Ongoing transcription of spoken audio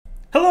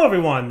Hello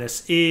everyone,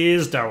 this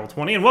is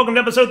Darryl20 and welcome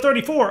to episode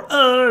 34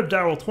 of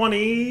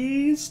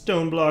Darryl20's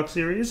Stoneblock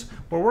series,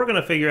 where we're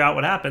going to figure out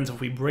what happens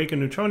if we break a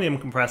neutronium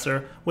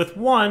compressor with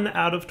 1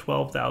 out of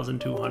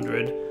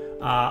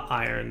 12,200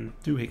 iron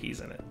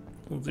doohickeys in it.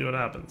 Let's see what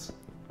happens.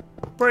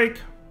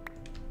 Break.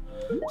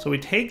 So we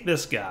take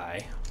this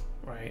guy,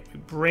 right, we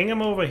bring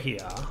him over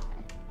here,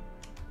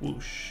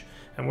 whoosh,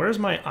 and where's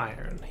my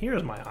iron?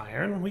 Here's my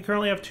iron. We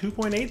currently have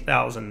 2.8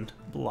 thousand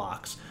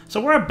blocks. So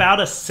we're about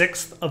a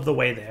sixth of the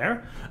way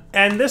there.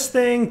 And this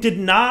thing did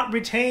not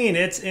retain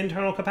its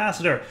internal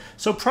capacitor.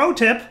 So pro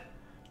tip,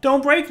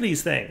 don't break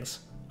these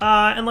things.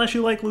 Unless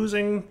you like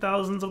losing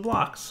thousands of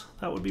blocks.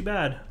 That would be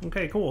bad.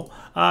 Okay, cool.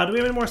 Do we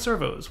have any more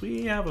servos?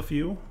 We have a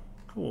few.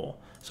 Cool.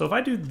 So if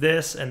I do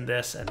this and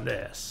this and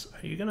this,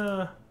 are you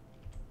gonna...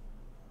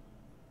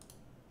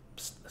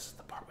 Psst, this is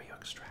the part where you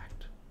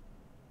extract.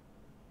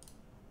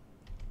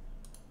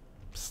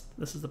 Psst,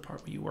 this is the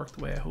part where you work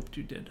the way I hoped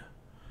you did.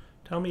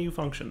 Tell me you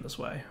function this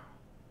way.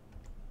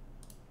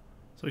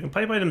 So we can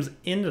pipe items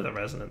into the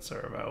resonance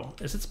servo.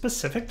 Is it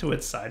specific to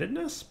its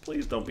sidedness?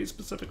 Please don't be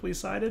specifically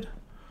sided.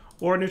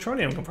 Or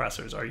neutronium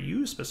compressors, are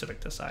you specific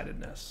to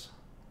sidedness?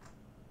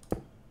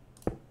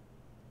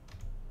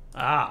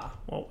 Ah,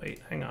 well wait,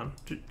 hang on.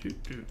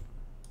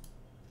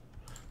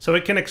 So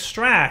it can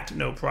extract,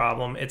 no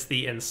problem. It's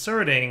the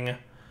inserting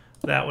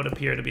that would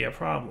appear to be a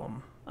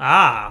problem.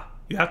 Ah,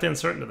 you have to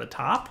insert into the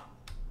top?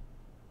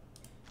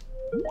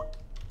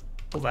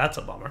 Well, that's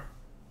a bummer.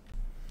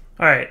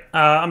 Alright,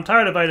 I'm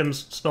tired of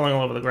items spilling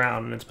all over the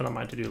ground, and it's been on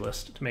my to-do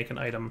list to make an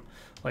item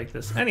like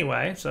this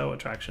anyway, so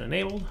attraction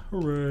enabled.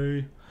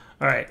 Hooray.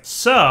 Alright,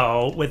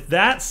 so with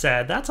that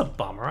said, that's a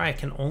bummer. I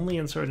can only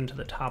insert into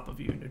the top of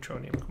you,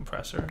 neutronium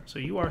compressor. So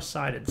you are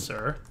sided,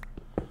 sir,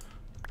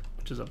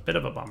 which is a bit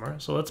of a bummer.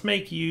 So let's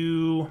make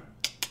you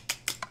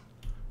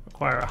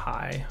require a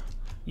high.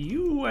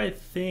 You, I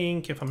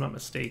think, if I'm not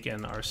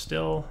mistaken, are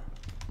still...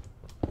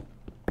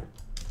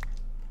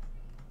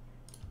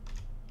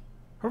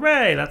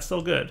 Hooray, that's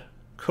still good.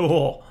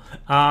 Cool.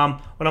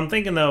 What I'm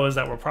thinking, though, is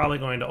that we're probably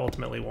going to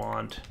ultimately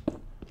want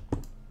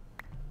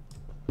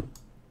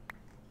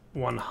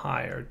one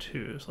higher,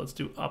 too. So let's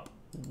do up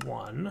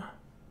 1.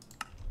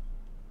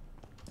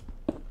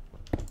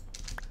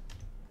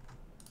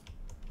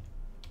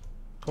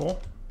 Cool.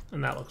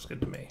 And that looks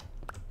good to me.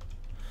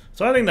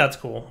 So I think that's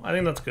cool. I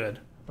think that's good,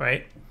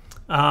 right?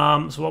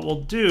 So what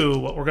we'll do,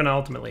 what we're going to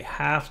ultimately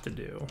have to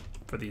do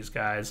for these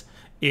guys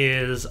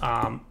is...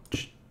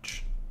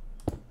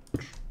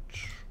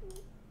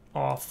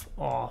 off,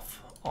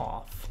 off,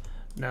 off.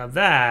 Now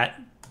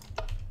that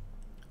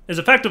is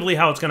effectively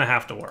how it's going to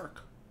have to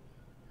work.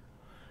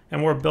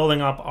 And we're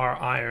building up our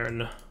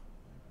iron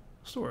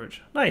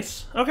storage.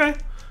 Nice. Okay,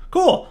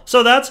 cool.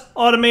 So that's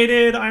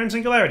automated iron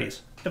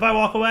singularities. If I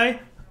walk away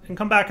and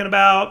come back in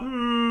about,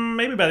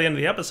 maybe by the end of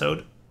the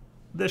episode,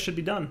 this should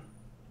be done.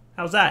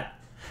 How's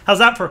that? How's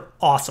that for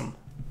awesome?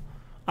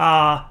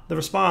 The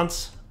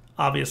response,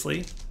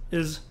 obviously,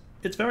 is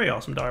it's very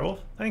awesome, Direwolf.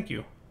 Thank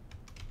you.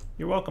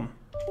 You're welcome.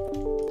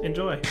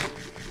 Enjoy.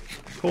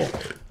 Cool.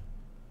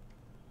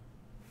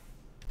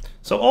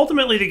 So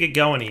ultimately, to get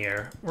going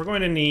here, we're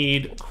going to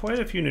need quite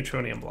a few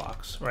neutronium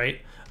blocks, right?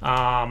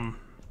 I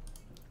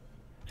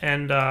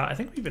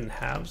think we even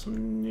have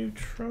some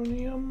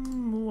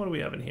neutronium. What do we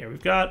have in here?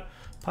 We've got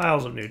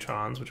piles of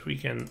neutrons, which we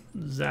can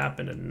zap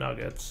into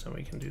nuggets, and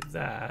we can do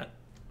that.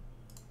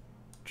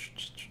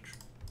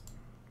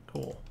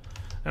 Cool.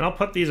 And I'll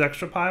put these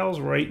extra piles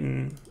right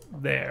in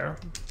there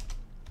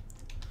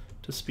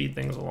to speed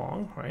things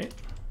along, right?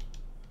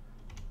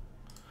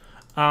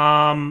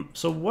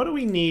 So what do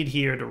we need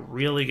here to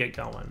really get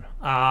going?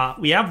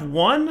 We have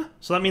 1,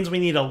 so that means we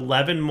need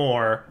 11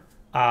 more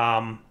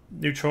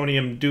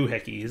neutronium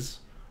doohickeys,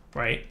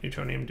 right?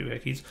 Neutronium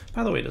doohickeys.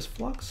 By the way, does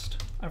Flux...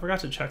 I forgot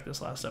to check this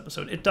last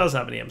episode. It does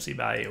have an EMC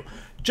value.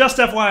 Just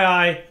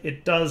FYI,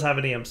 it does have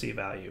an EMC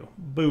value.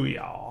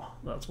 Booyah.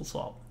 That's what's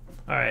up.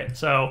 Alright,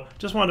 so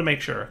just wanted to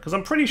make sure, because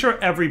I'm pretty sure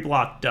every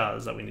block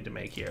does that we need to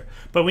make here.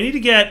 But we need to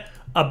get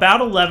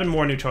about 11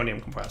 more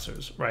neutronium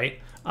compressors, right?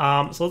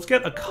 So let's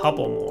get a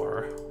couple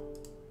more.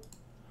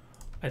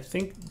 I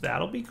think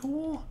that'll be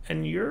cool.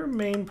 And your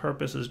main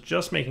purpose is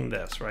just making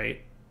this,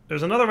 right?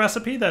 There's another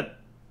recipe that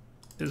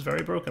is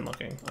very broken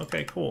looking.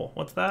 Okay, cool.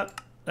 What's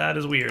that? That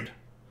is weird.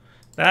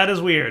 That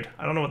is weird.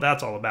 I don't know what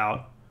that's all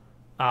about.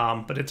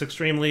 But it's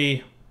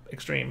extremely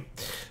extreme.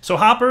 So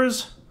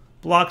hoppers...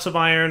 blocks of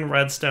iron,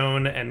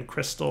 redstone, and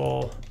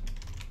crystal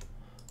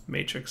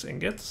matrix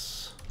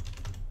ingots.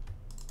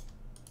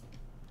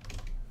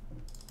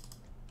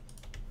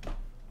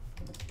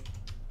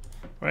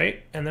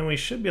 Right? And then we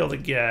should be able to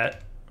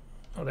get...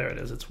 Oh, there it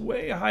is. It's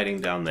way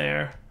hiding down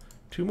there.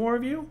 2 more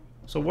of you?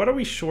 So what are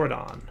we short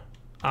on?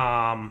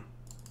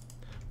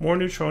 More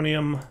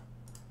neutronium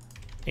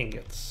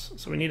ingots.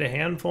 So we need a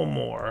handful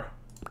more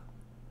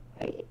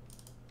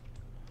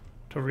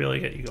to really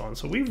get you going.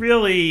 So we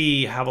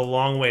really have a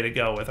long way to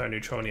go with our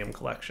neutronium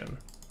collection.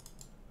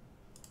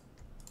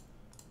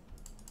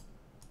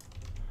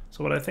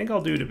 So what I think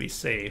I'll do to be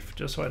safe,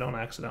 just so I don't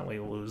accidentally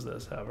lose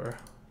this ever,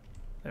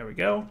 There we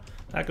go.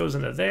 That goes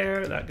into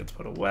there. That gets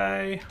put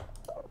away.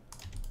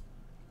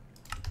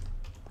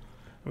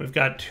 We've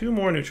got 2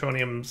 more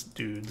neutronium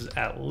dudes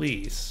at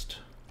least.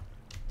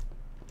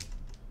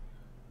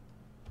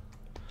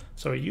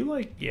 So are you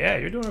like, yeah,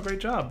 you're doing a great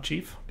job,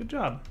 Chief. Good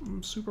job.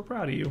 I'm super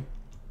proud of you.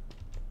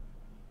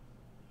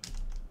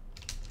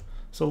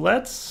 So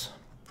let's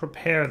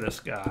prepare this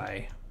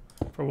guy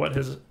for what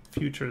his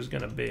future is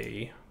going to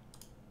be.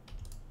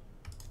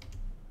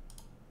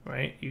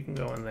 Right? You can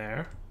go in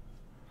there.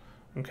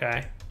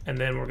 Okay. And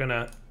then we're going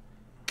to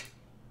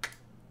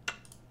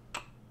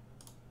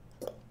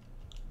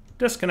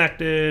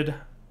disconnected.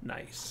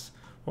 Nice.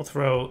 We'll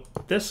throw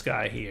this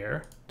guy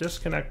here.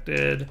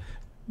 Disconnected.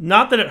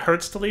 Not that it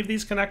hurts to leave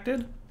these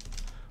connected.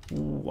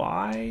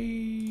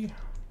 Why?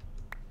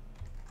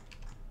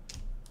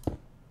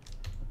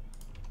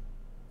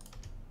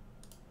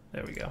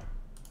 There we go.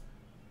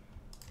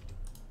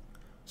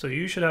 So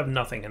you should have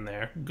nothing in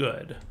there.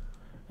 Good.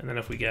 And then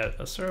if we get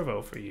a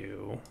servo for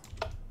you...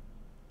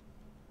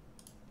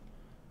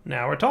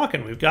 Now we're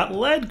talking. We've got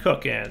lead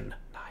cooking.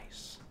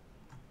 Nice.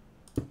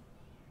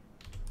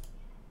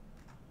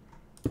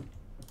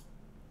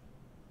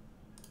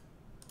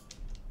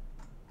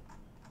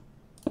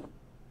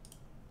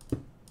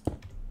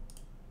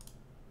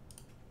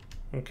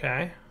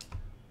 Okay.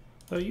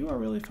 Though you are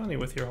really funny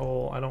with your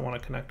whole I don't want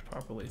to connect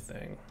properly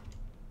thing.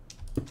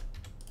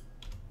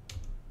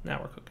 Now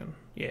we're cooking.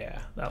 Yeah,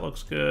 that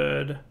looks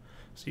good.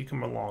 So you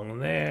come along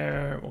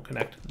there. We'll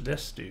connect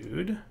this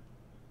dude.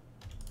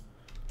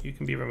 You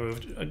can be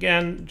removed,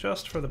 again,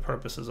 just for the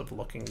purposes of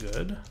looking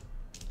good.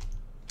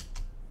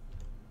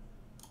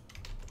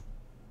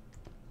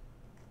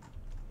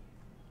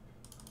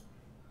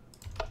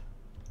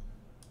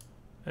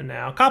 And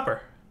now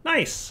copper.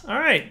 Nice. All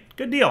right,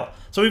 good deal.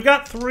 So we've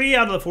got 3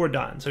 out of the 4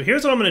 done. So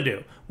here's what I'm going to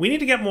do. We need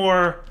to get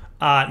more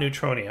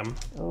neutronium.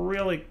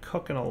 Really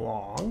cooking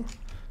along.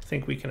 I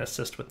think we can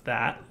assist with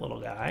that little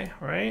guy,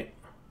 right?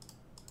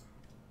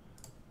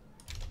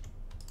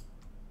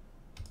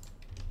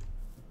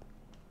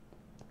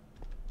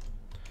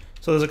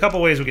 So there's a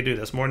couple ways we could do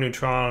this. More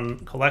neutron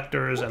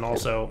collectors and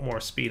also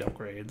more speed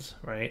upgrades,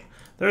 right?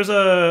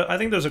 I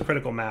think there's a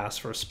critical mass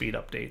for speed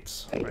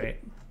updates,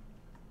 right?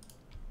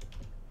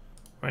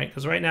 Right,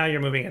 because right now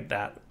you're moving at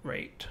that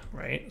rate,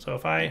 right? So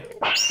if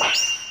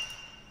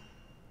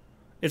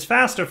it's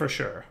faster for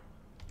sure.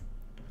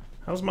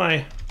 How's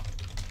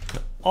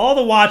all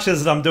the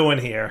watches that I'm doing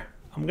here?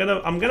 I'm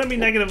gonna be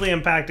negatively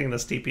impacting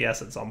this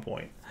TPS at some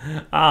point.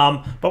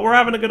 But we're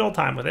having a good old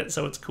time with it,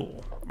 so it's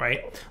cool,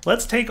 right?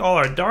 Let's take all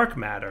our dark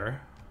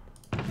matter,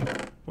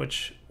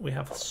 which we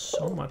have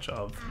so much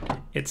of.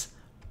 It's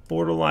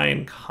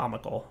borderline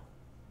comical.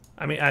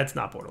 I mean, it's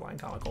not borderline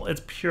comical.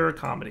 It's pure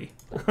comedy.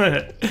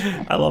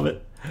 I love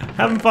it.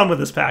 Having fun with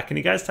this pack. Can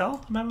you guys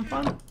tell I'm having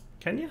fun?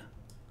 Can you?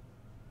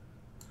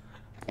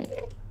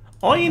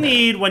 All you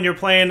need when you're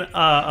playing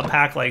a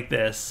pack like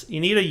this, you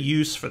need a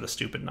use for the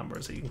stupid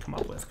numbers that you can come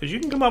up with. Because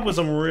you can come up with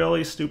some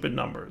really stupid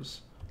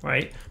numbers,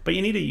 right? But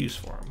you need a use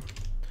for them,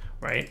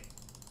 right?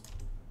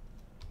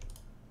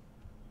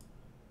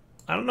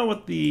 I don't know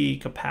what the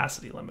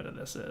capacity limit of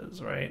this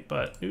is, right?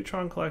 But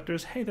neutron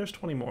collectors, hey, there's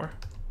 20 more.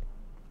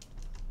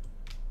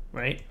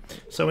 Right?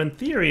 So in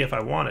theory, if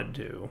I wanted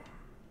to,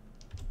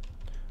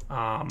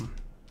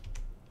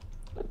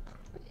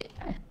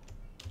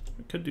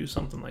 we could do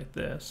something like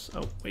this.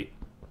 Oh, wait.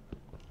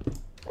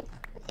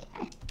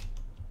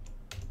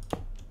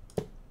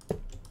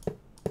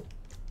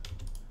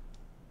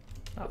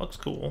 That looks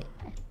cool.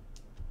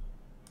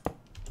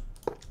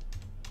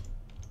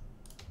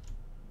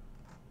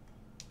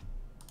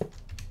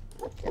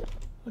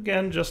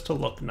 Again, just to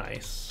look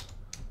nice.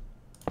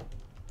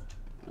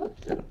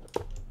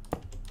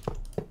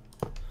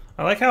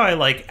 I like how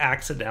I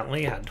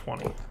accidentally had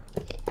 20.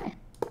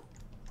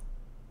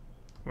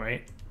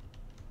 Right?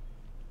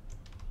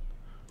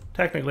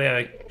 Technically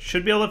I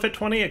should be able to fit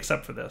 20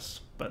 except for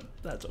this, but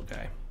that's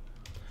okay.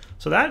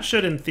 So that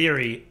should in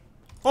theory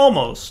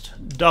almost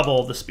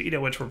double the speed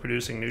at which we're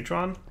producing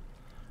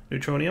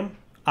neutronium.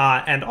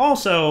 And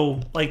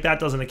also, that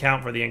doesn't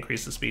account for the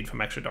increase in speed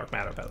from extra dark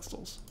matter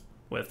pedestals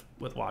with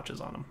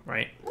watches on them,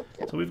 right?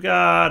 So we've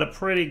got a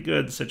pretty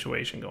good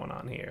situation going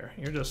on here.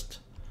 You're just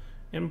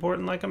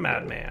importing like a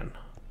madman.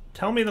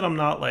 Tell me that I'm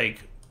not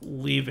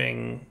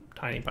leaving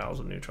tiny piles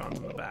of neutrons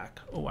in the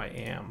back. Oh, I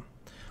am.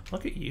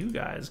 Look at you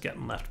guys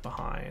getting left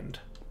behind.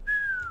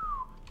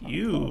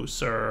 You,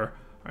 sir,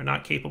 are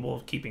not capable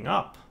of keeping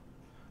up.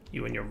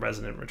 You and your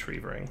resonant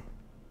retrievering.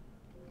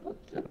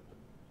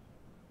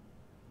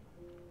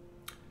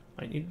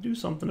 Might need to do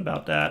something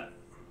about that.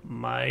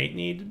 Might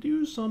need to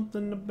do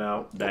something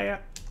about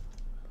that.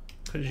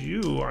 Because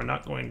you are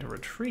not going to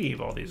retrieve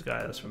all these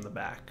guys from the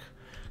back.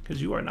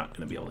 Because you are not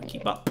going to be able to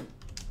keep up.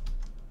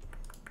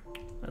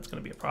 That's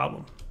going to be a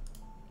problem.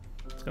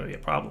 It's going to be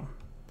a problem.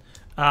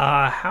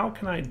 How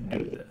can I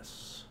do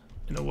this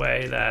in a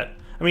way that...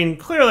 I mean,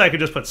 clearly I could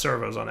just put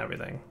servos on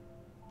everything.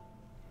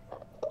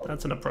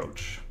 That's an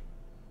approach.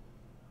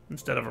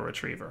 Instead of a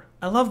retriever.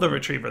 I love the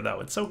retriever, though.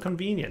 It's so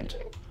convenient.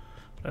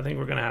 I think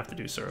we're gonna have to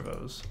do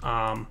servos.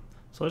 So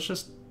let's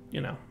just,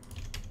 you know,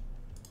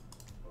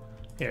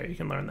 here, you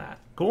can learn that.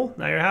 Cool,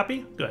 now you're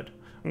happy? Good.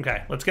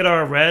 Okay, let's get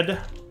our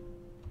red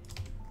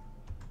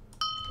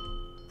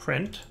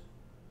print.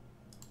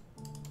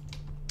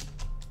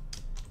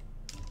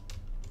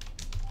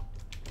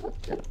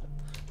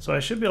 So I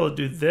should be able to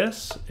do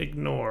this,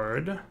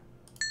 ignored.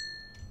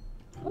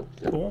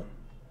 Cool.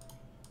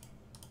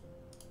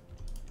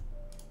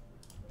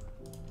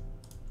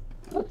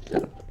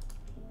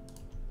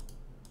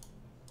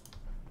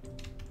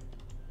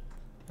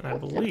 And I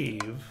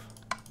believe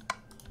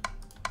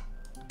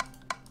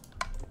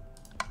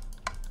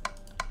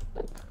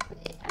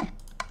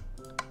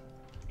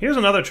here's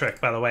another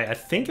trick, by the way. I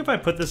think if I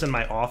put this in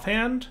my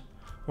offhand,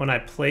 when I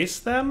place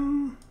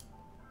them,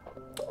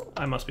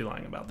 I must be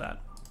lying about that.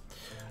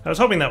 I was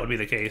hoping that would be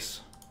the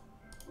case.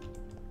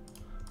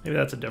 Maybe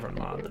that's a different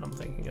mod that I'm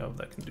thinking of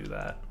that can do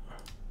that.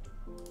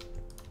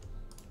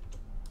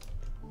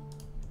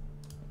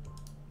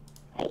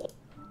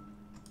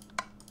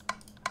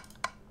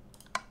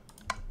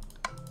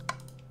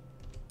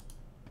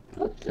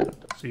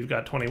 So you've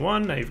got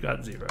 21, now you've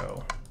got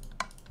 0.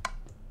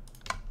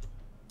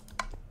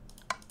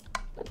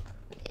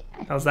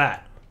 How's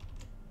that?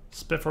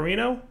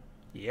 Spifferino?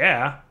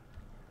 Yeah.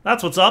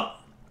 That's what's up.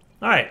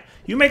 All right,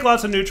 you make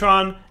lots of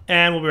neutron,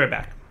 and we'll be right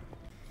back.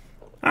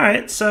 All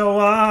right, so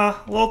a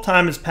little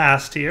time has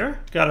passed here.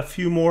 Got a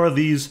few more of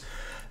these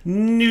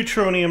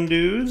neutronium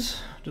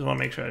dudes. Just want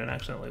to make sure I didn't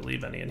accidentally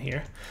leave any in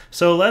here.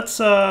 So let's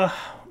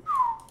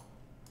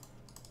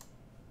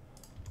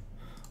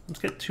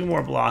get 2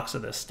 more blocks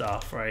of this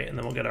stuff, right? And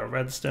then we'll get our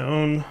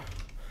redstone,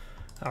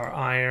 our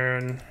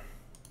iron,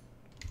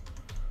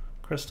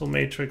 crystal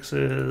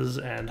matrices,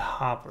 and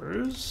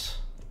hoppers.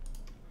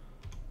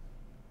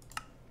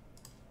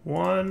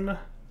 1,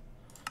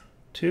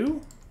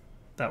 2.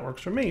 That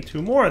works for me.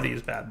 2 more of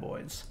these bad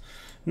boys.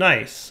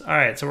 Nice. All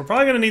right, so we're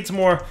probably going to need some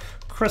more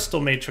crystal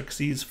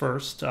matrices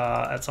first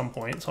at some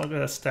point. So I'll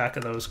get a stack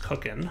of those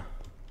cooking.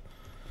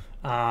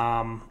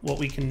 What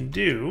we can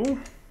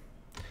do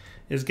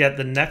is get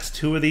the next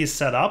 2 of these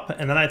set up,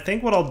 and then I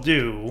think what I'll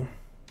do,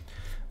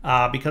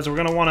 because we're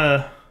going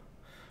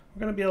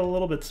to be a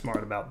little bit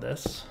smart about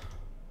this.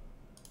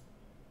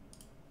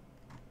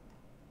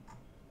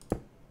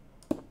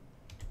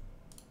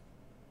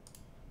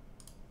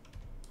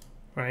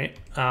 Right?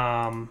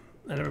 And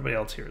everybody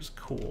else here is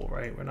cool,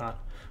 right?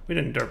 We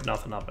didn't derp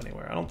nothing up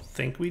anywhere. I don't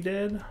think we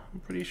did, I'm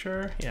pretty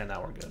sure. Yeah,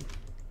 now we're good.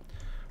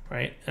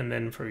 Right? And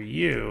then for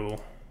you,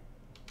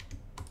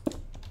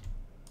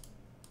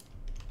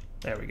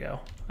 there we go.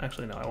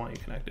 Actually, no, I want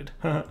you connected.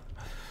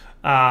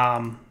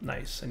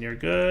 Nice, and you're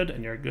good,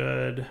 and you're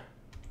good.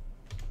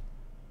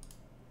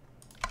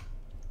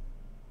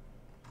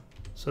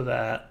 So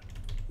that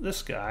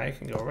this guy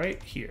can go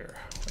right here.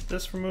 With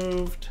this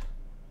removed.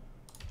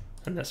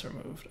 And this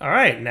removed. All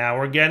right, now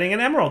we're getting an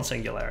emerald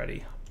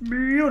singularity.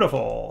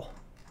 Beautiful.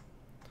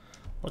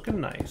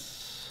 Looking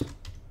nice.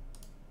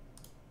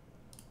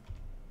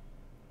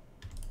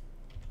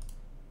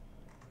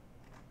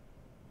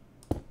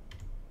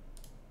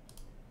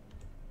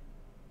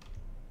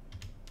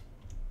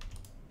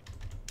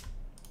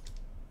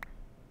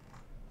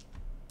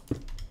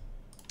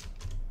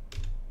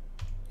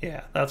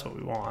 Yeah, that's what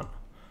we want.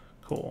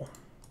 Cool.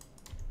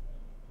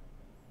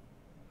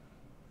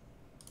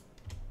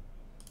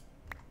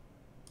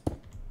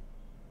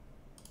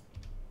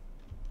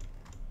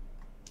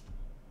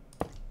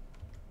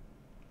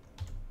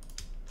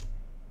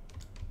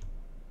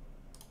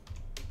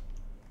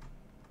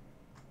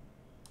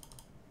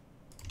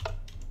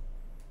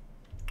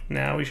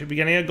 Now we should be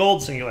getting a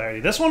gold singularity.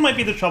 This one might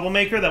be the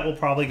troublemaker that will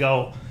probably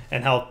go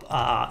and help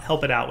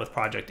it out with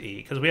Project E,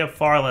 because we have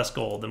far less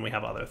gold than we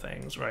have other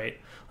things, right?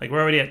 Like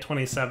we're already at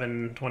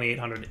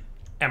 2,800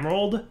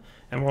 emerald,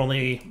 and we're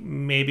only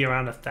maybe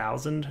around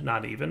 1,000,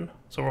 not even.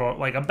 So we're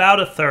like about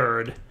a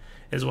third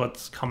is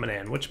what's coming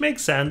in, which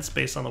makes sense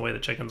based on the way the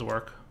chickens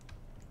work.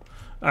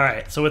 All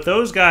right, so with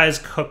those guys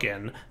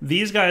cooking,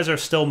 these guys are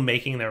still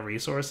making their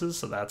resources,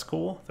 so that's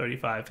cool.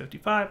 35,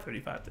 55,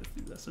 35,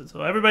 50.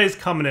 So everybody's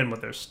coming in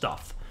with their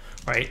stuff,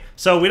 right?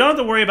 So we don't have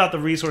to worry about the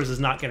resources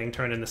not getting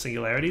turned into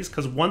singularities,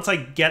 because once I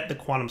get the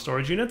quantum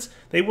storage units,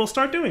 they will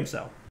start doing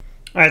so. All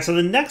right, so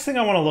the next thing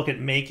I want to look at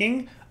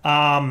making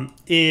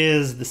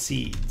is the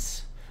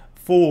seeds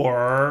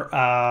for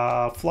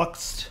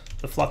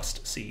the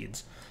fluxed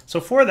seeds. So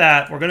for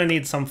that, we're going to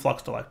need some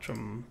fluxed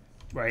electrum,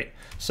 right?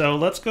 So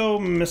let's go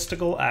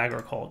mystical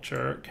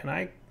agriculture.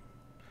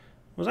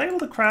 Was I able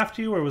to craft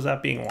you, or was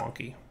that being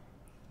wonky?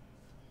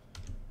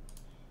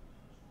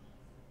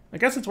 I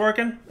guess it's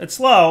working. It's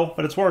slow,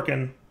 but it's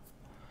working.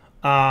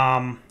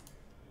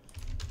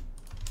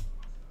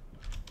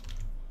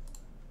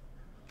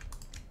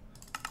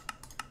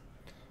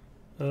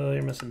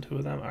 You're missing 2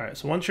 of them. All right,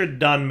 so once you're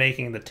done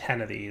making the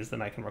 10 of these,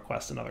 then I can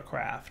request another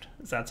craft.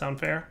 Does that sound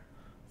fair?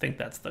 I think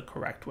that's the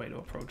correct way to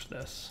approach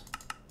this.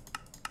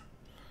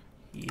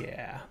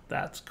 Yeah,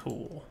 that's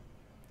cool.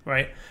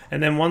 right?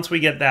 And then once we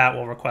get that,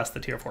 we'll request the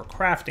tier 4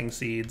 crafting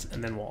seeds,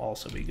 and then we'll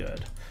also be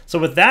good. So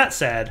with that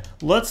said,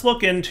 let's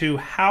look into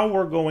how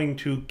we're going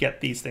to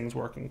get these things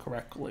working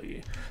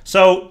correctly.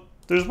 So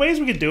there's ways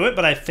we could do it,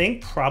 but I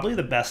think probably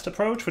the best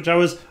approach, which I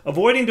was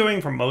avoiding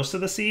doing for most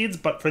of the seeds,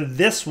 but for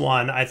this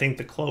one, I think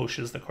the cloche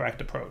is the correct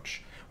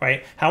approach,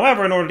 right?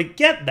 However, in order to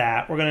get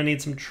that, we're going to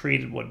need some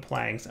treated wood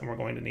planks, and we're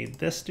going to need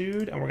this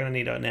dude, and we're going to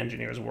need an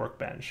engineer's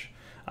workbench,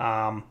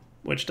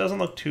 which doesn't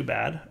look too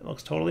bad. It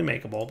looks totally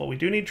makeable, but we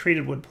do need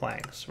treated wood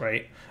planks,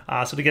 right?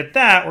 So to get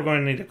that, we're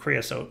going to need a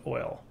creosote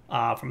oil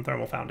from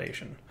Thermal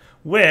Foundation,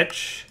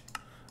 which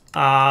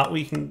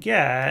we can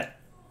get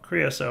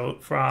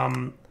creosote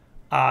from...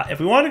 if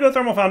we want to go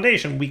Thermal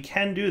Foundation, we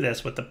can do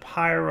this with the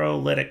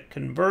pyrolytic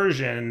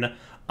conversion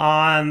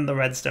on the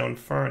redstone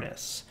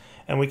furnace.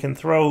 And we can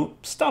throw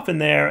stuff in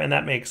there, and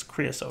that makes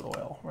creosote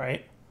oil,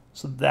 right?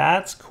 So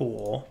that's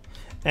cool.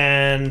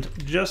 And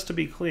just to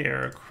be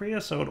clear,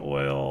 creosote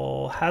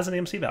oil has an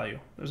EMC value.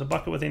 There's a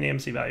bucket with an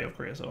EMC value of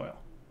creosote oil.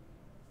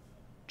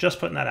 Just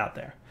putting that out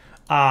there.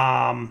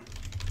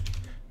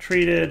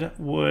 Treated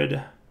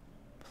wood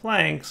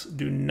planks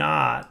do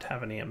not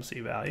have an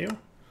EMC value.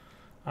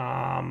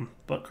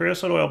 But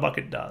creosote oil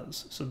bucket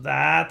does. So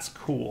that's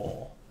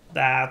cool.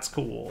 That's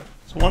cool.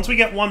 So once we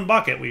get one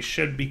bucket, we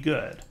should be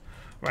good,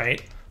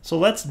 right? So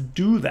let's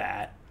do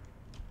that.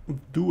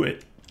 Do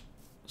it.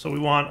 So we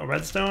want a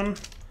redstone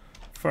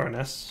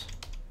furnace,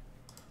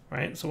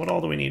 right? So what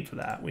all do we need for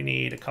that? We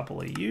need a couple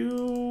of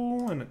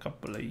you and a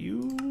couple of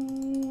you,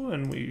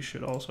 and we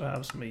should also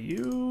have some of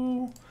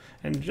you.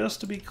 And just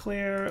to be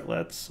clear,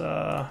 let's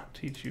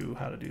teach you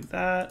how to do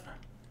that.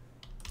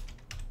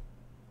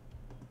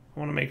 I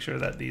want to make sure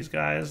that these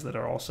guys that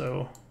are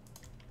also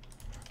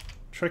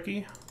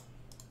tricky.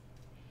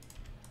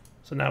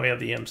 So now we have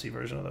the EMC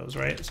version of those,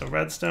 right? So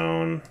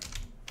redstone,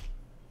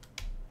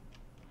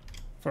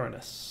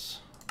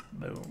 furnace,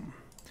 boom.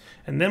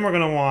 And then we're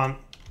going to want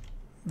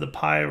the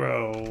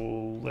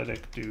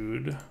pyrolytic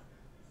dude.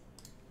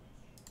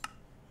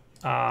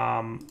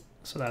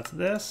 So that's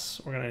this.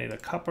 We're going to need a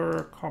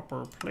copper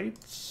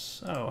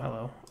plates. Oh,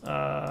 hello.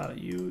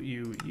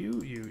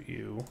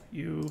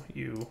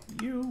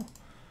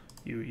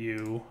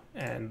 You,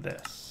 and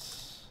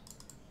this.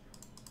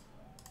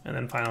 And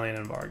then finally an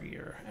Invar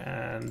gear.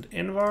 And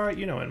Invar,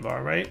 you know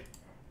Invar, right?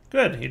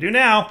 Good, you do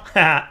now.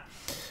 All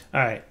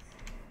right.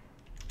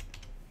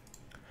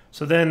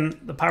 So then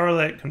the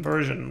pyrolytic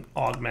conversion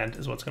augment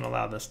is what's going to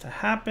allow this to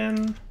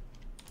happen.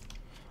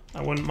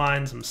 I wouldn't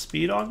mind some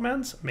speed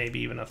augments, maybe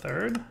even a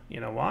third. You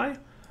know why?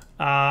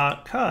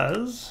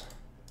 Because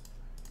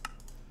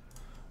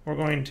we're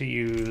going to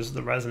use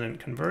the resonant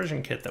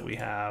conversion kit that we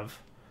have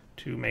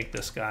to make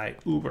this guy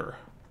uber.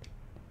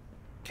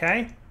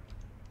 Okay?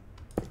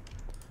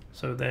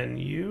 So then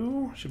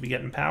you should be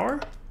getting power.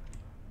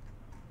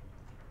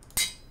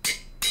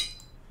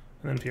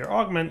 And then for your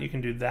augment, you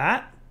can do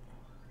that.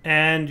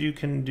 And you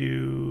can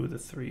do the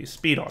 3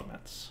 speed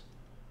augments.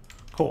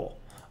 Cool.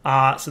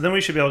 So then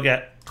we should be able to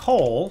get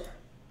coal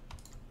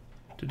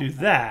to do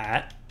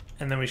that.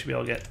 And then we should be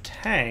able to get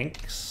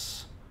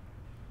tanks.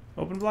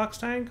 Open blocks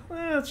tank?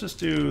 Let's just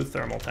do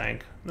thermal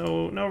tank.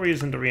 No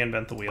reason to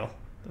reinvent the wheel.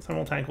 The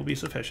thermal tank will be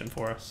sufficient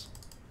for us.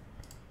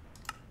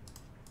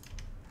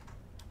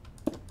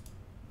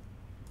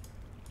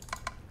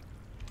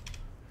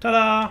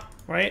 Ta-da!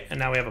 Right? And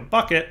now we have a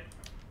bucket.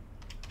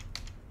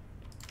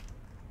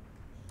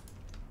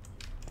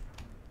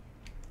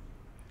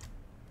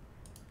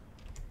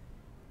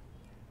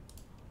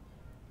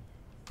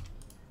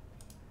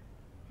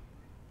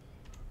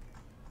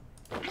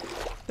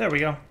 There we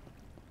go.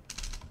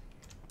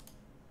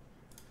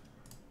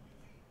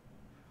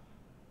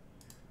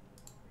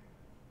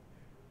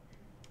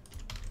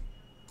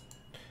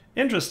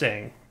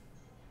 Interesting.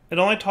 It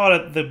only taught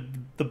it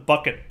the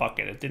bucket.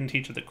 It didn't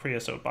teach it the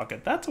creosote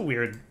bucket. That's a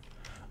weird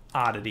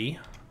oddity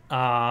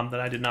that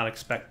I did not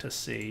expect to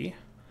see.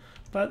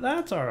 But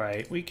that's all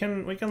right. We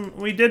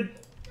did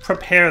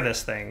prepare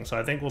this thing, so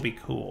I think we'll be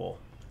cool.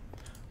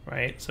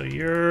 Right? So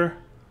you're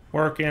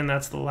working,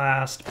 that's the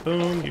last.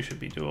 Boom, you should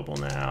be doable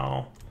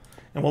now.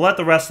 And we'll let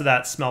the rest of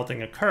that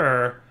smelting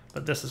occur,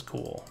 but this is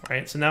cool,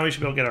 right? So now we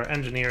should be able to get our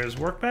engineer's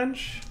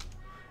workbench,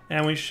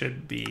 and we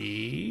should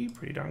be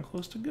pretty darn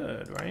close to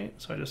good, right?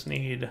 So I just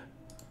need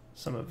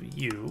some of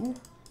you.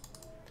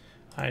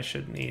 I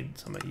should need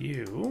some of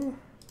you.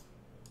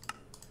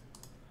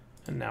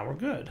 And now we're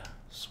good.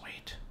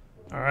 Sweet.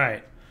 All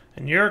right.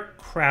 And your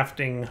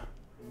crafting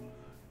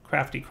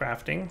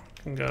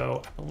can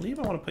go, I believe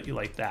I want to put you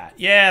like that.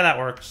 Yeah, that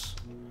works.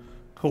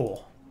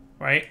 Cool,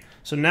 right?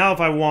 So now if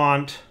I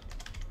want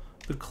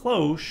the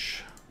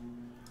cloche,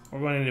 we're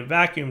going to need a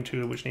vacuum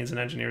tube, which needs an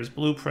engineer's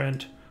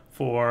blueprint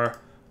for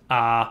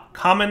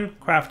common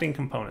crafting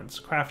components.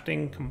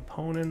 Crafting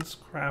components.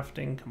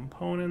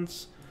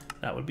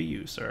 That would be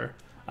you, sir.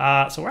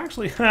 So we're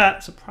actually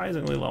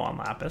surprisingly low on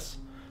lapis.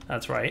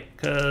 That's right,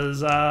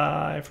 because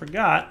I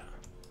forgot.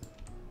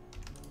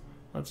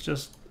 Let's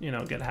just,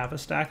 get half a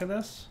stack of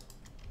this.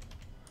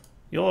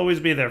 You'll always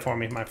be there for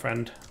me, my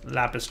friend.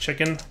 Lapis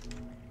chicken.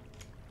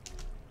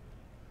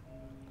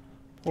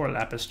 Poor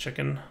lapis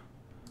chicken.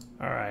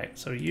 Alright,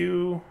 so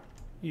you.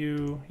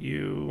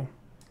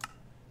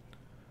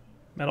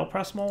 Metal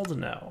press molds?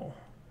 No.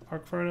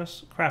 Arc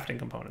furnace? Crafting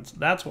components.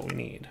 That's what we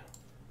need.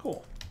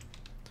 Cool.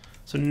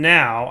 So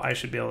now I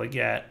should be able to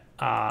get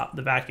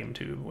the vacuum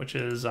tube, which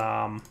is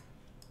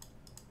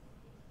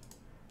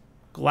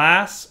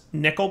glass,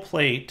 nickel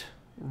plate,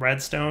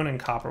 redstone, and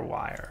copper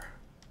wire.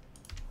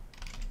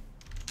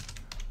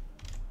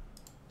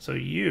 So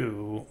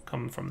you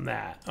come from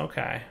that.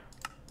 Okay.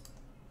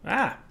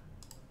 Ah!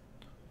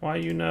 Why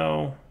you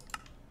know...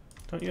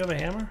 Don't you have a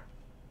hammer?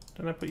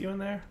 Didn't I put you in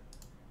there?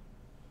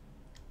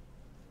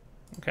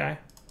 Okay.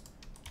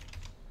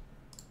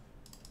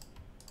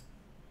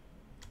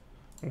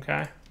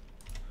 Okay.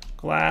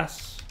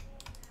 Glass.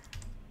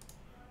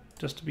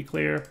 Just to be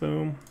clear,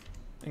 boom,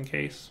 in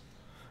case.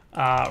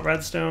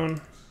 Redstone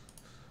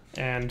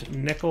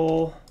and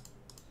nickel.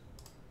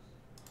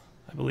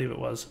 I believe it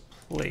was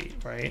plate,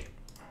 right?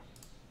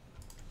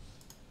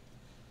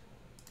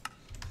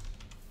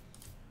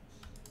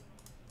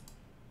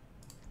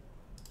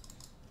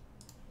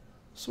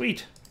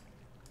 Sweet.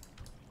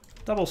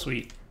 Double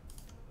sweet.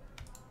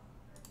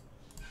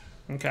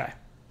 Okay.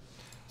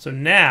 So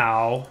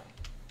now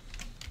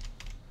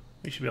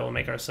we should be able to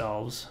make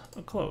ourselves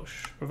a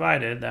cloche,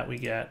 provided that we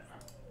get...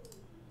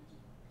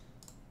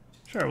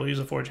 Sure, we'll use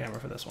a forge hammer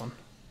for this one,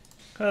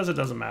 because it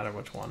doesn't matter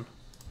which one.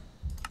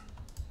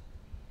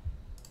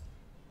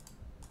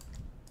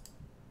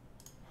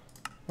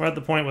 We're at the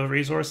point with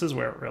resources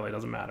where it really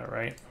doesn't matter,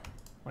 right?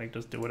 Like,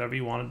 just do whatever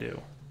you want to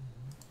do.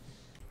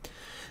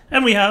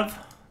 And we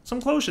have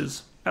some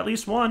cloches. At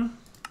least one.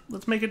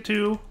 Let's make it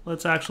 2.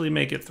 Let's actually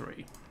make it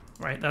 3.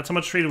 Right? That's how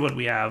much treated wood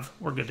we have.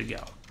 We're good to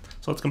go.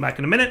 So let's come back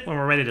in a minute when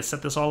we're ready to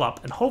set this all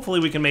up. And hopefully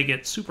we can make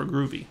it super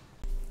groovy.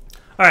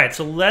 Alright,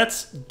 so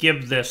let's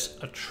give this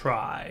a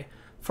try.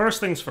 First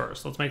things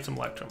first. Let's make some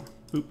electrum.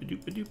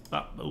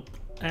 Boop.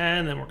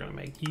 And then we're going to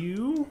make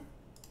you.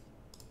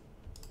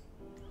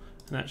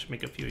 And that should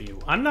make a few of you.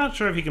 I'm not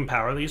sure if you can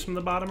power these from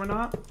the bottom or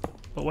not.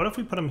 But what if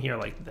we put them here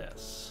like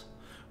this?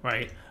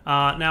 Right.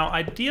 Now,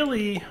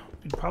 ideally,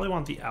 we'd probably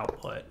want the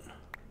output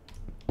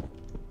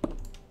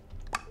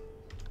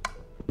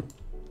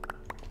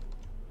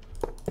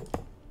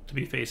to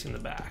be facing the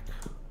back.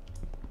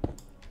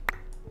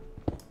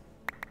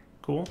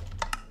 Cool.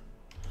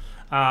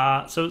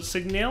 So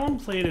signalum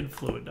plated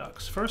fluid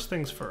ducts. First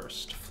things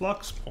first.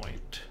 Flux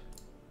point.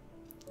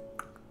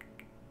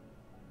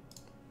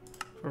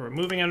 For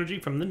removing energy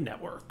from the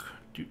network.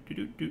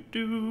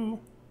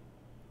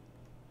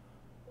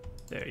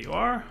 There you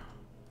are.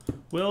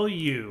 Will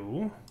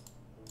you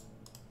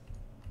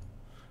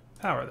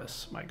power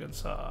this, my good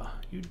sir?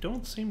 You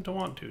don't seem to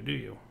want to, do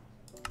you?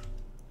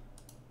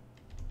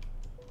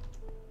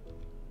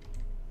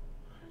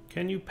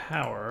 Can you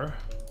power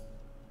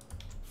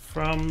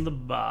from the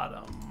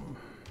bottom?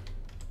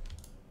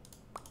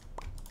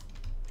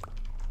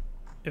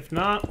 If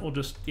not, we'll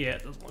just... Yeah,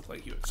 it doesn't look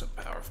like you accept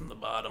power from the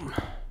bottom.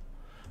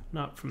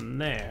 Not from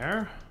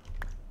there.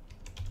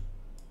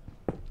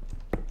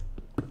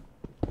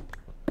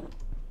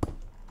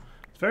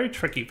 Very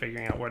tricky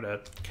figuring out where to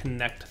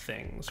connect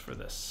things for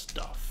this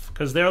stuff,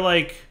 because they're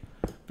like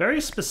very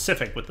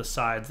specific with the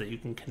sides that you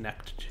can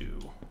connect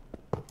to.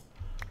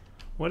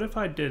 What if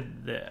I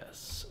did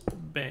this?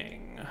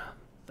 Bing.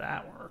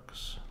 That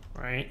works,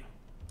 right?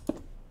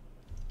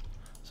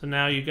 So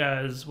now you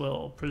guys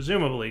will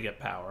presumably get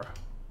power.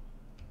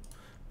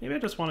 Maybe I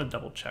just want to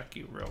double check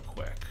you real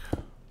quick,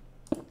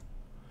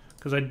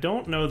 because I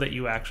don't know that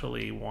you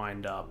actually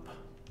wind up.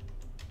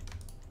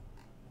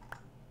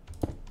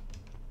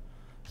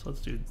 So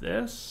let's do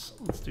this,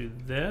 let's do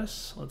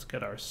this, let's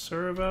get our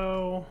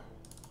servo.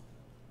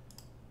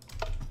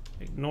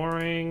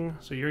 Ignoring,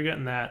 so you're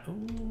getting that.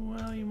 Ooh,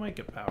 well, you might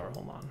get power,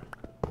 hold on.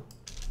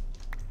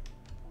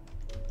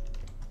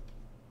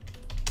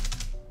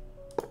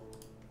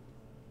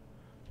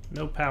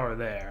 No power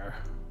there.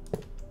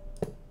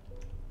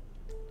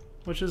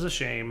 Which is a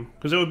shame,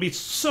 because it would be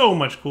so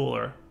much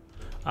cooler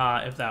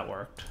if that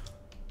worked.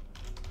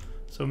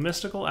 So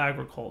mystical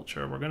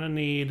agriculture, we're gonna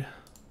need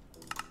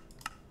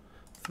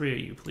 3 of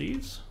you,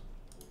 please.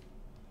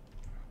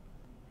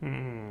 It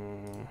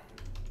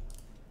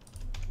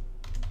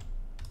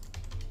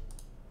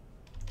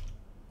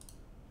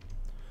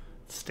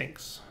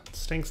stinks. It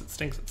stinks, it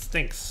stinks, it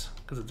stinks.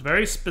 Because it's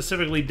very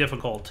specifically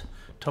difficult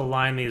to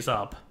line these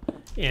up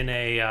in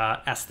a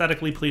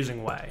aesthetically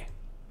pleasing way.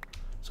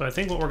 So I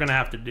think what we're going to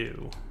have to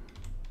do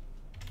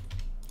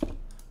is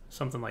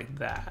something like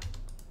that.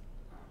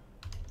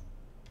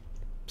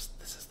 Psst,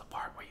 this is the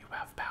part where you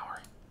have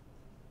power.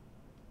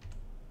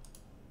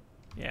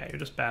 Yeah, you're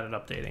just bad at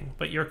updating,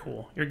 but you're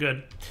cool. You're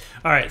good.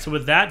 All right, so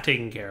with that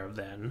taken care of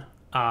then,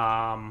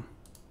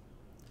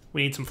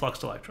 we need some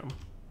fluxed electrum.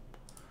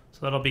 So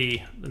that'll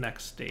be the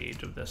next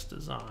stage of this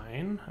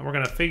design. And we're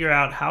going to figure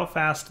out how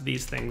fast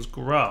these things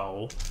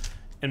grow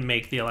and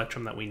make the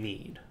electrum that we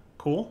need.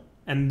 Cool?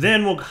 And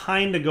then we'll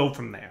kind of go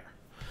from there.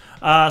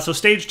 So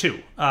stage 2,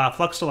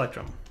 fluxed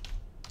electrum.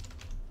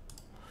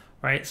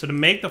 right? So to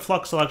make the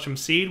flux electrum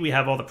seed, we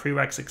have all the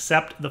prereqs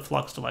except the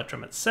flux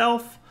electrum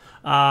itself,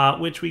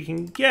 which we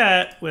can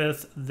get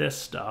with this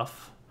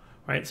stuff,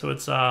 right? So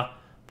it's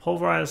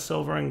pulverized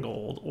silver and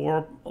gold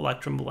or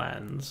electrum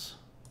blends,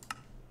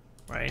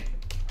 right?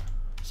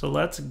 So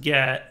let's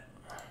get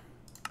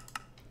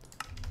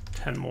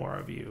 10 more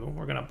of you.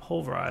 We're gonna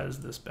pulverize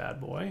this bad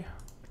boy.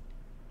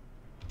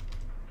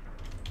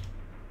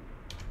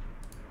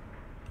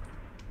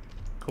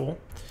 Cool.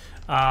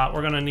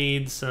 We're gonna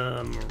need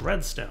some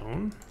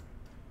redstone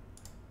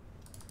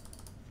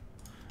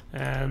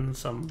and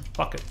some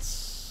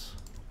buckets.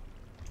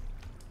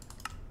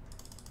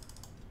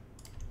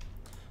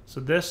 So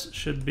this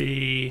should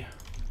be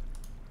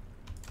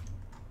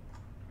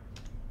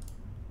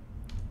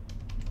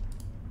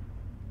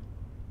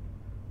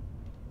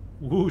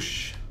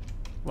whoosh.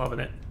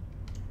 Loving it.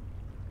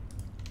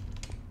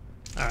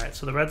 All right,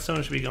 so the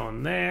redstone should be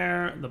going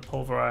there. The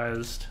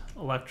pulverized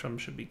electrum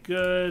should be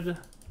good.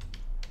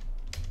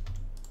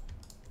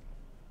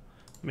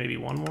 Maybe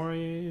one more.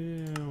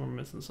 Yeah, we're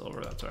missing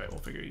silver. That's all right. We'll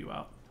figure you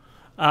out.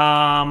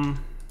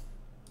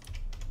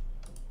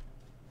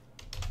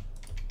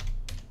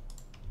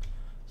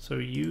 So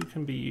you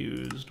can be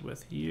used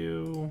with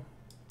you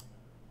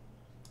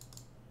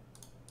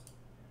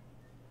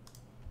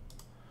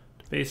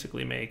to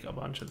basically make a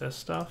bunch of this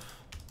stuff.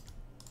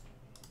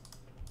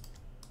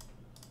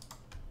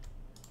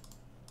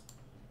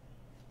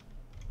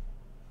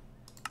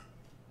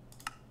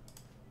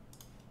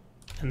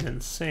 And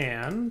then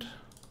sand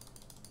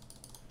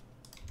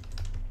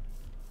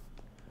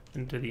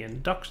into the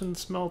induction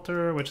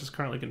smelter, which is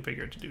currently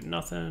configured to do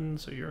nothing,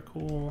 so you're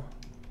cool.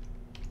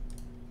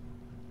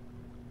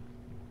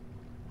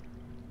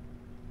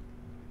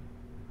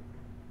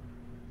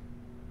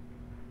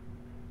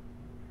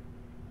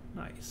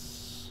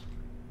 Nice.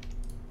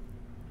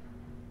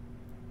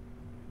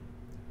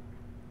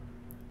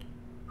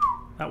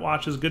 That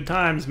watch is good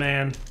times,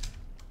 man.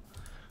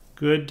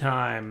 Good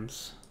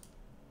times.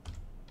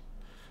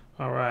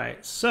 All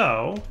right,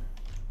 so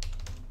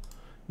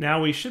now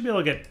we should be able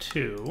to get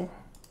 2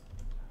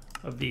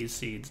 of these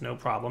seeds, no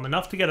problem.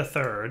 Enough to get a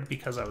third,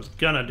 because I was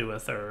gonna do a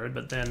third,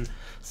 but then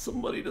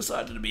somebody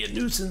decided to be a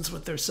nuisance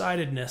with their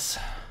sidedness.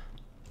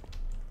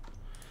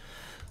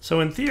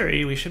 So in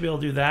theory, we should be able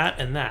to do that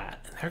and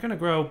that. And they're gonna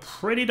grow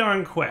pretty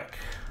darn quick.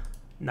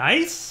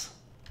 Nice?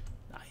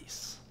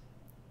 Nice.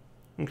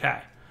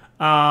 Okay.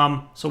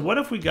 So what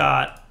if we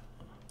got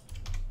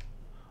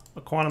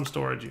a quantum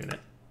storage unit?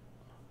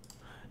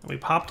 And we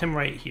popped him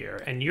right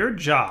here, and your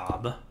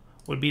job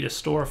would be to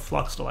store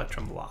fluxed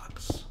electrum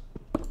blocks,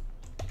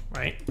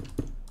 right?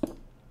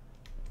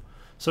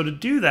 So to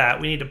do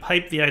that, we need to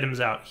pipe the items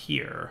out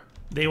here.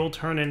 They will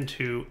turn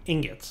into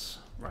ingots,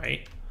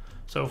 right?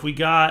 So if we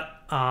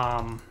got,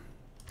 I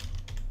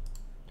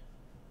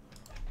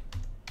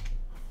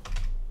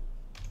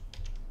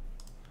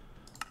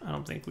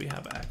don't think we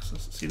have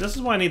access. See, this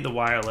is why I need the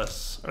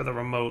wireless or the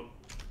remote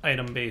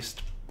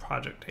item-based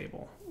project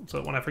table.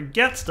 So when I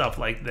forget stuff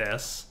like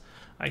this,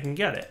 I can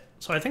get it.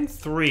 So I think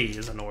 3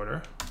 is in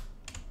order.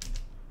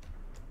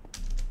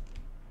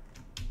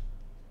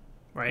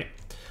 Right?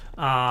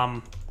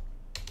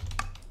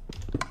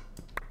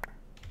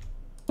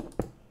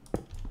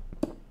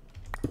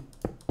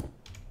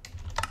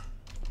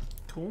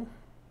 Cool.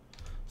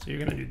 So you're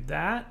gonna do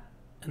that,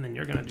 and then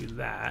you're gonna do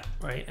that,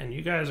 right? And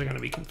you guys are gonna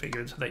be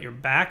configured so that your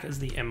back is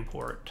the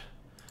import,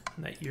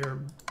 and that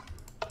your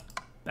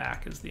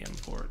back is the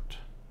import.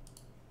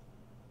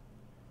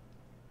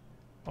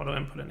 Auto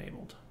input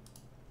enabled.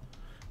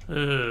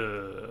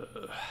 You're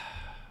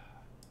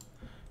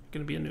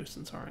gonna be a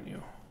nuisance, aren't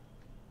you?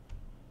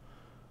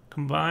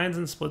 Combines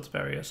and splits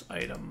various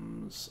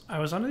items. I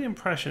was under the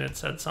impression it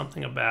said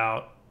something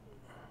about,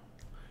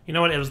 you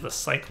know what, it was the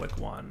cyclic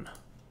one.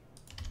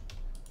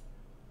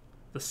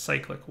 The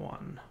cyclic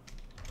one.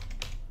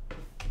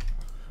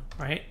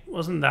 Right?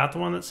 Wasn't that the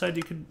one that said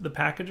you could, the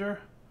packager?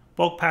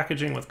 Bulk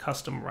packaging with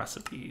custom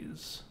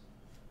recipes.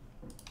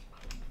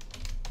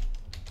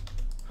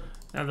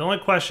 Now the only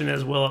question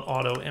is, will it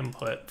auto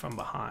input from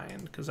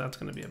behind? Because that's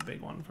going to be a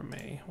big one for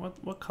me.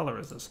 What color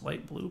is this?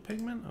 Light blue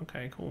pigment?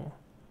 Okay, cool.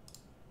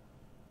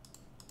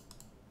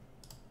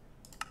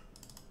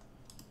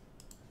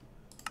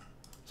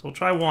 So we'll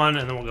try one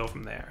and then we'll go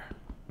from there.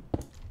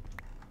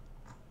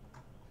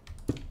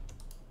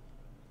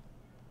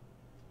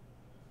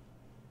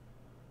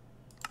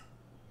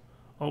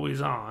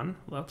 Always on.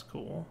 Well, that's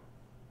cool.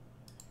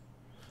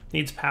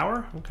 Needs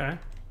power? Okay.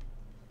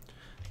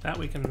 That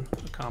we can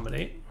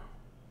accommodate.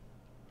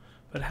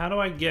 But how do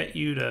I get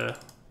you to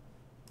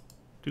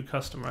do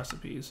custom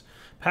recipes?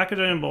 Package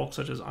item bulk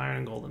such as iron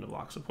and gold into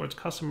blocks. Supports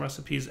custom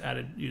recipes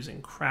added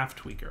using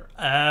Craft Tweaker.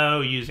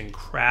 Oh, using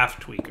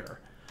Craft Tweaker.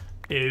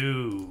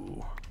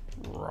 Ooh,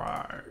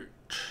 right.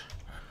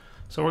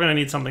 So we're gonna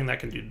need something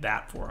that can do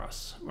that for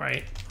us,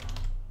 right?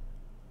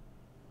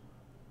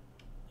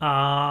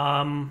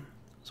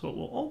 So what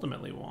we'll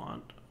ultimately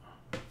want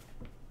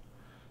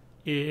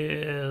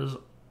is,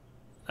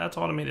 that's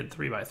automated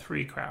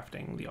 3x3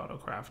 crafting, the auto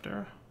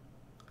crafter.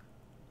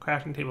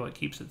 crafting table that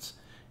keeps its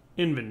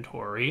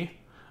inventory.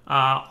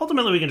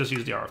 Ultimately, we can just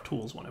use the RF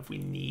tools one if we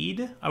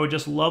need. I would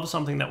just love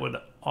something that would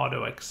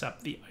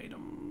auto-accept the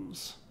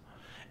items.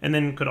 And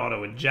then could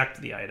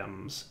auto-eject the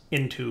items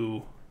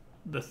into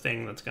the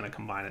thing that's going to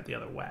combine it the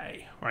other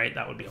way, right?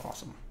 That would be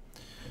awesome.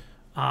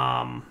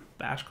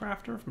 Bash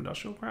Crafter from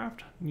Industrial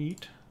Craft.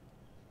 Neat.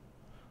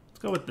 Let's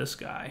go with this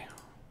guy.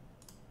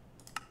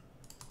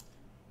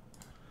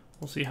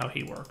 We'll see how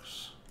he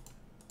works.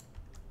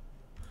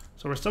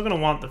 So we're still going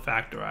to want the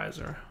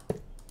factorizer.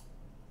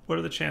 What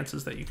are the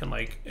chances that you can,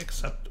 like,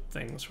 accept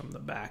things from the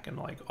back and,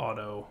 like,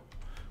 auto...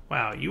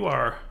 Wow, you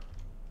are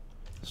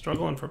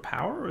struggling for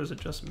power, or is it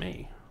just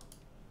me?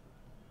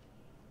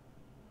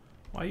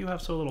 Why you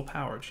have so little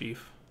power,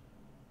 Chief?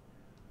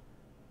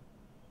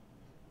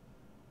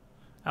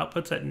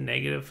 Outputs at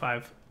negative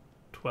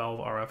 512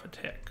 RF a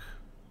tick.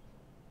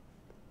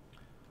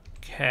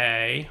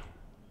 Okay.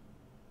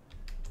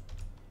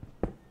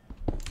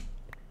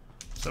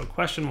 So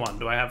question one,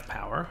 do I have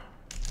power?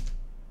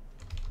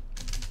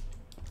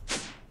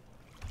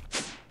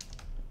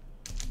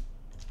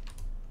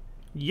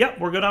 Yep,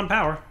 we're good on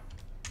power.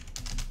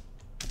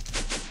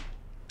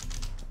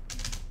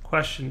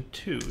 Question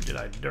two, did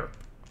I derp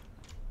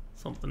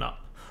something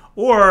up?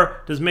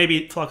 Or does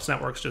maybe Flux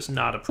Networks just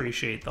not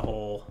appreciate the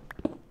whole...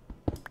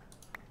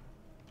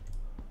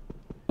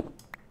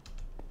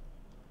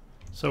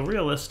 So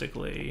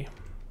realistically,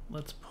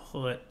 let's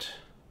put...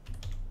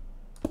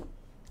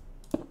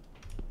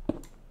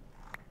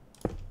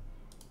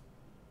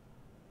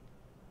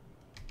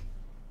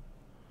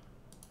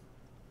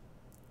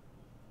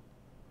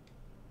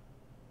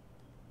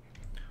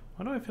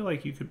 Why do I feel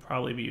like you could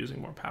probably be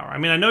using more power? I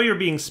mean, I know you're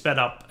being sped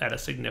up at a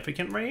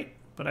significant rate,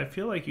 but I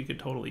feel like you could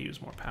totally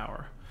use more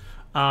power.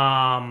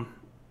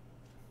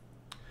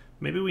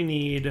 Maybe we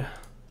need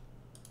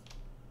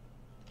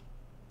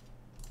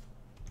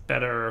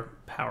better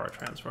power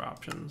transfer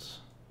options,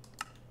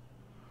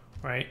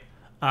 right?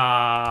 Do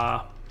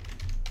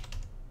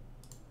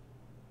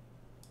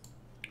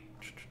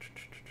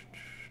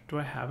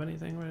I have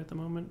anything right at the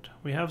moment?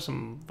 We have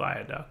some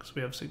viaducts.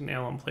 We have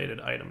signal-plated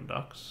item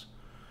ducts.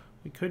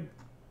 We could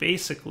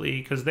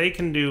basically, because they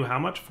can do how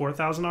much?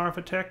 4,000 RF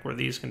a tick, where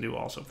these can do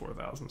also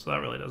 4,000. So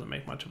that really doesn't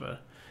make much of a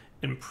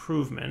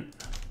improvement.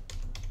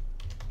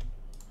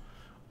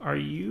 Are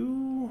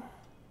you...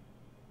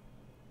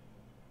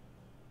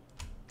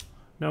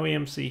 No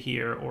EMC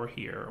here, or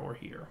here, or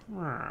here.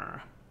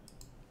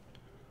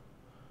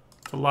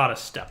 It's a lot of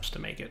steps to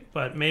make it,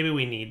 but maybe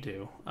we need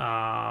to.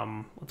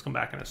 Let's come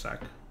back in a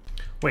sec.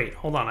 Wait,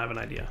 hold on, I have an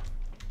idea.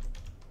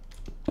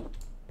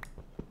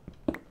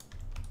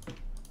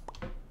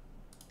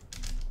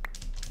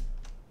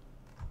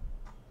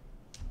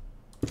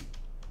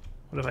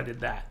 What if I did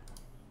that?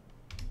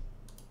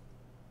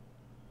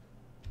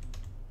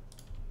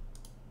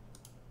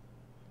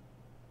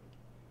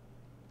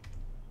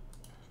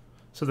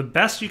 So the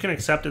best you can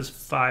accept is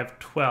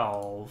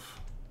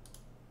 512,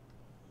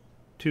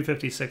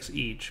 256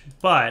 each,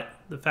 but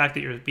the fact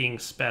that you're being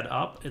sped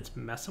up, it's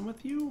messing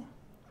with you?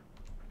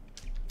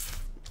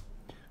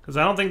 Because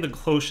I don't think the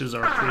cloches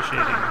are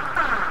appreciating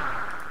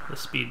the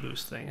speed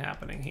boost thing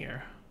happening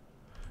here.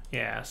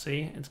 Yeah,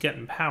 see? It's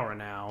getting power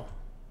now.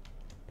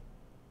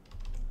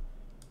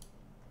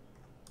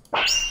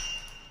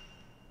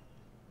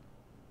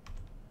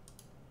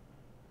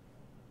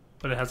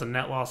 But it has a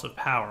net loss of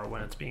power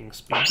when it's being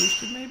speed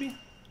boosted, maybe?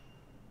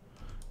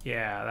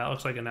 Yeah, that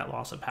looks like a net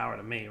loss of power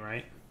to me,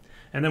 right?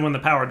 And then when the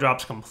power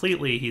drops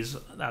completely,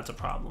 that's a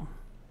problem.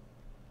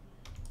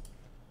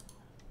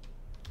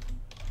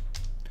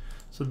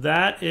 So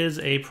that is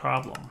a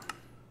problem.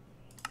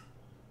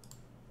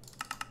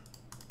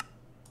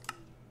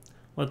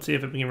 Let's see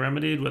if it can be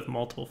remedied with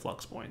multiple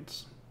flux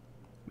points.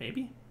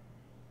 Maybe?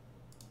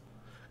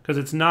 Because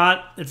it's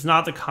not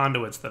the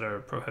conduits that are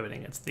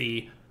prohibiting, it's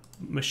the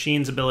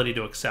machine's ability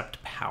to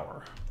accept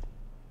power.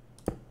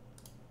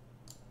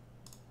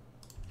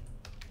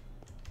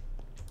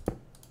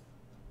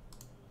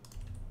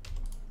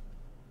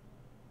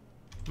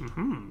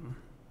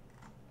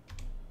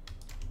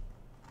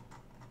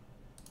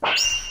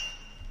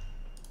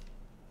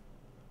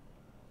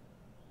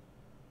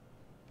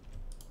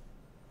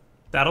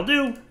 That'll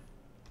do.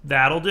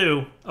 That'll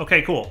do.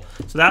 Okay, cool.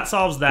 So that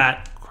solves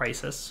that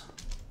crisis,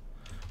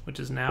 which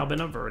has now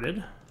been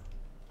averted,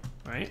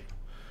 right?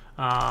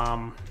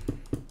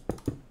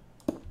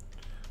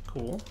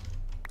 Cool.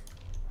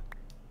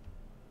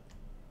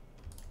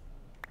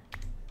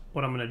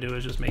 What I'm going to do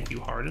is just make you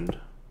hardened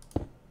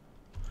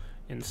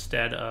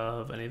instead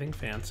of anything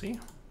fancy.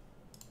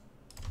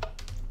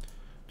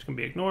 Which can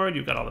be ignored.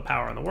 You've got all the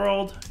power in the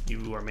world.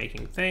 You are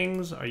making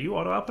things. Are you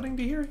auto-outputting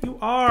to here? You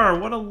are!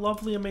 What a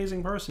lovely,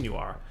 amazing person you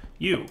are.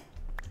 You.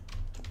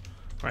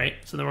 Right?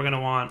 So then we're going to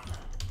want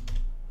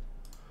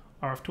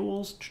RF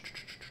tools.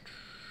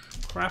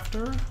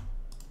 Crafter.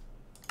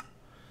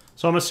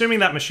 So I'm assuming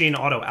that machine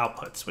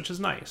auto-outputs, which is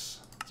nice.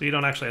 So you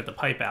don't actually have to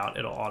pipe out,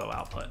 it'll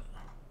auto-output,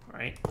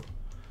 right?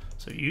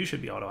 So you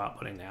should be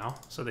auto-outputting now.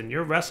 So then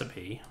your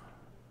recipe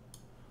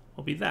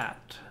will be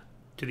that.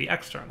 to the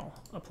external.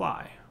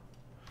 Apply.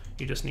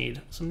 You just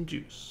need some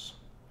juice,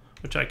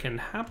 which I can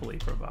happily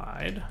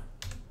provide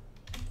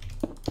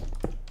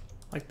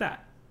like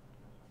that.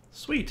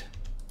 Sweet.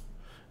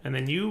 And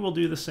then you will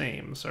do the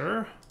same,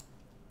 sir.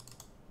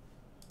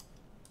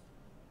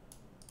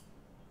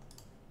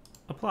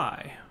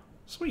 Apply.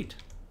 Sweet.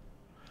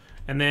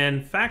 And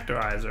then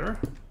factorizer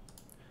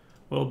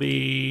will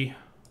be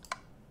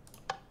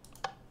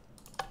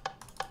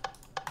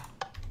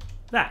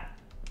that.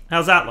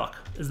 How's that look?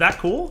 Is that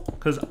cool?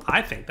 Because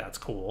I think that's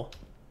cool.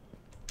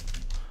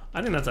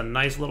 I think that's a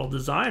nice little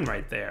design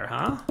right there,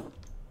 huh?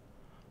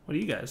 What do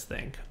you guys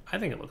think? I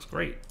think it looks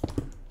great.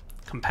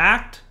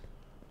 Compact.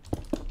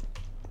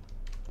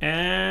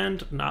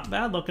 And not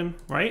bad looking,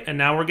 right? And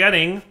now we're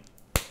getting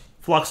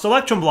fluxed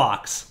electron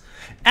blocks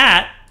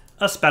at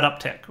a sped up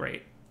tick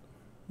rate.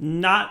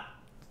 Not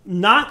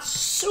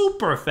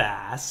super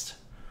fast,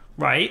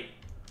 right?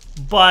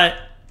 But,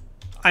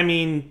 I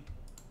mean,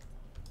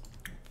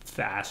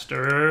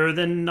 faster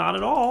than not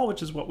at all,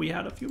 which is what we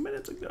had a few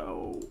minutes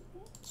ago.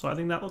 So I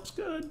think that looks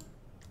good.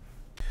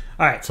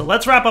 All right, so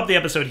let's wrap up the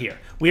episode here.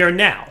 We are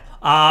now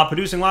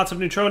producing lots of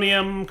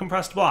neutronium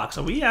compressed blocks.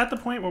 Are we at the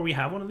point where we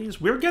have one of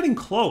these? We're getting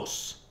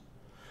close.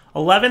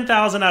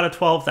 11,000 out of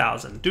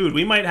 12,000. Dude,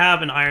 we might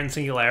have an iron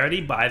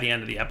singularity by the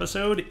end of the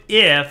episode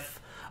if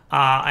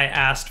I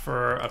asked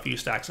for a few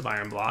stacks of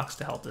iron blocks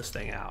to help this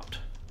thing out,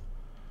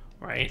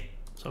 right?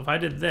 So if I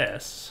did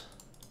this,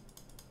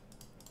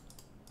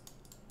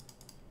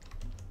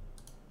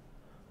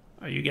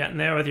 are you getting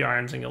there with your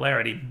iron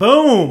singularity?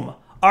 Boom!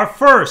 Our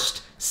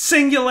first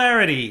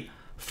singularity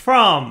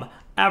from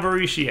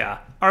Avaricia.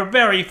 Our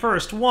very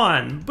first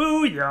one.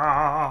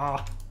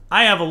 Booyah!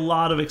 I have a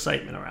lot of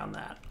excitement around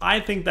that. I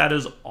think that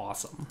is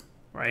awesome,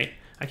 right?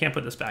 I can't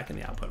put this back in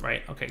the output,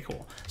 right? Okay,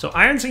 cool. So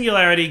iron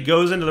singularity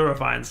goes into the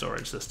refined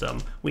storage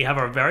system. We have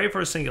our very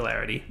first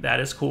singularity. That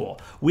is cool.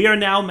 We are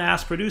now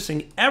mass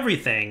producing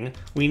everything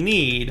we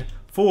need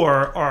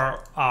for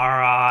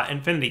our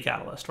infinity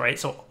catalyst, right?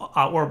 So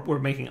we're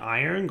making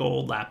iron,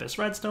 gold, lapis,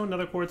 redstone,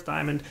 nether quartz,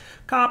 diamond,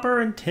 copper,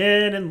 and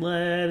tin, and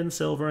lead, and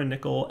silver, and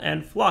nickel,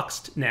 and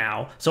fluxed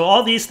now. So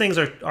all these things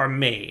are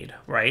made,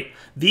 right?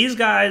 These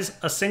guys,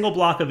 a single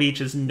block of each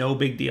is no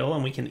big deal,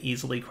 and we can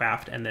easily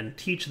craft and then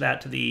teach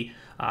that to the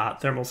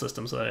thermal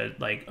system so that,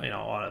 like, you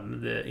know,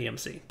 the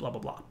EMC, blah,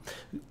 blah, blah.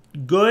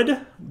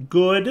 Good.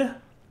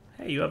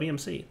 Hey, you have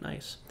EMC.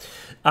 Nice.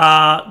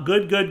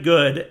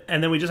 Good.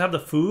 And then we just have the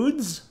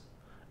foods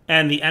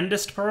and the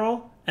endist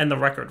pearl and the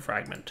record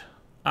fragment,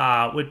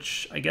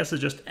 which I guess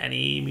is just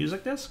any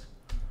music disc.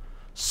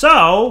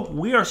 So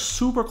we are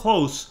super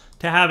close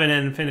to having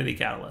an infinity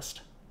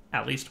catalyst.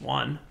 At least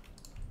one,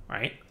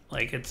 right?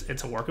 Like,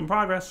 it's a work in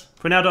progress.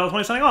 For now,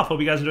 Dollar20 signing off. Hope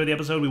you guys enjoyed the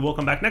episode. We will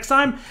come back next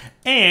time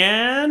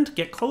and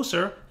get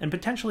closer and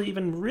potentially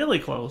even really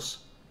close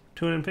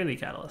to an infinity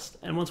catalyst.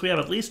 And once we have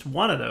at least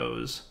one of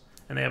those,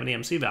 and they have an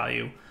EMC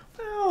value,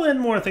 well, then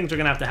more things are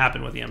going to have to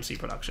happen with EMC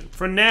production.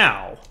 For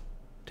now,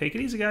 take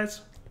it easy,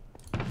 guys.